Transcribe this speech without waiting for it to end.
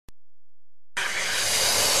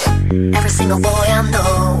Every single boy I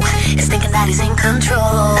know is thinking that he's in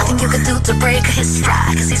control. Nothing you can do to break his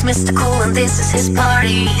stride, cause he's Mr. Cool and this is his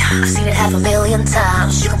party. I've seen it 500,000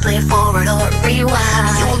 times. You can play it forward or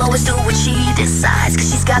rewind. You will always do what she decides,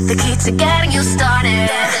 cause she's got the key to getting you started.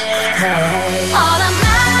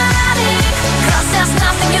 Automatic, cause there's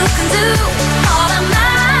nothing you can do.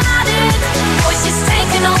 Automatic, boy, she's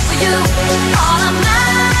taking over you.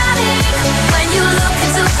 Automatic, when you look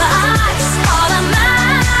into her eyes.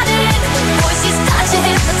 Automatic, boy, she's got you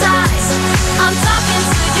hypnotized. I'm talking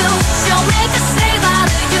to you, she'll make a slave out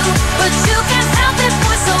of you, but you can't help it,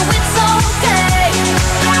 boy, so it's okay.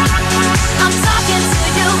 I'm talking to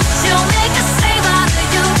you, she'll make a slave out of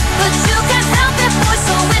you, but you can't help it, boy,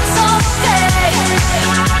 so it's okay.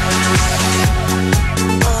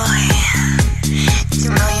 Boy, you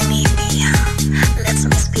know you need me, let's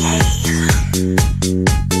misbehave.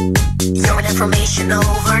 You're an information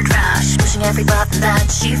overdrive, she's pushing every button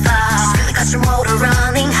that she finds. She's really got your motor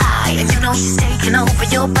running high, and you know she's taking over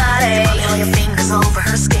your body. Running all your fingers over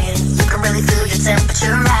her skin, you can really feel your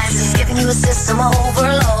temperature rising. She's giving you a system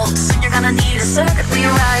overload, soon you're gonna need a circuit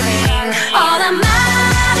rewriting.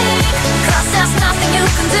 Automatic, cause there's nothing you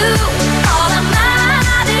can do.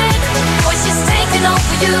 Automatic, boy, she's taking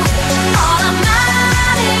over you.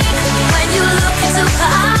 Automatic, when you look into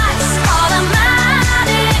her eyes.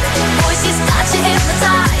 Automatic, boy, she's got you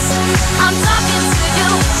hypnotized. I'm talking to you,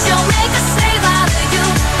 she'll make a slave out of you,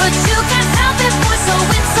 but you can't help it, boy, so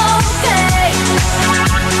it's okay.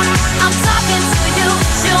 I'm talking to you,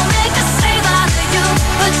 she'll make a slave out of you,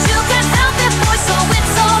 but you can't help it, boy, so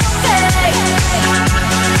it's okay.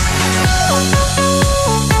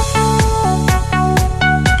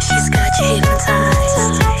 She's got you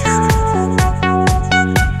hypnotized.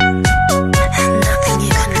 Nothing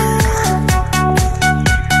you can do.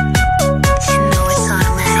 You know it's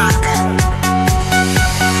automatic.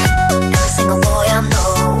 Every single boy I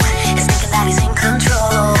know is thinking that he's in control.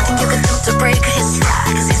 Nothing you can do to break his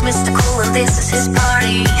stride, cause he's Mr. Cool and this is his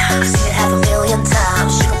party. I've seen it happen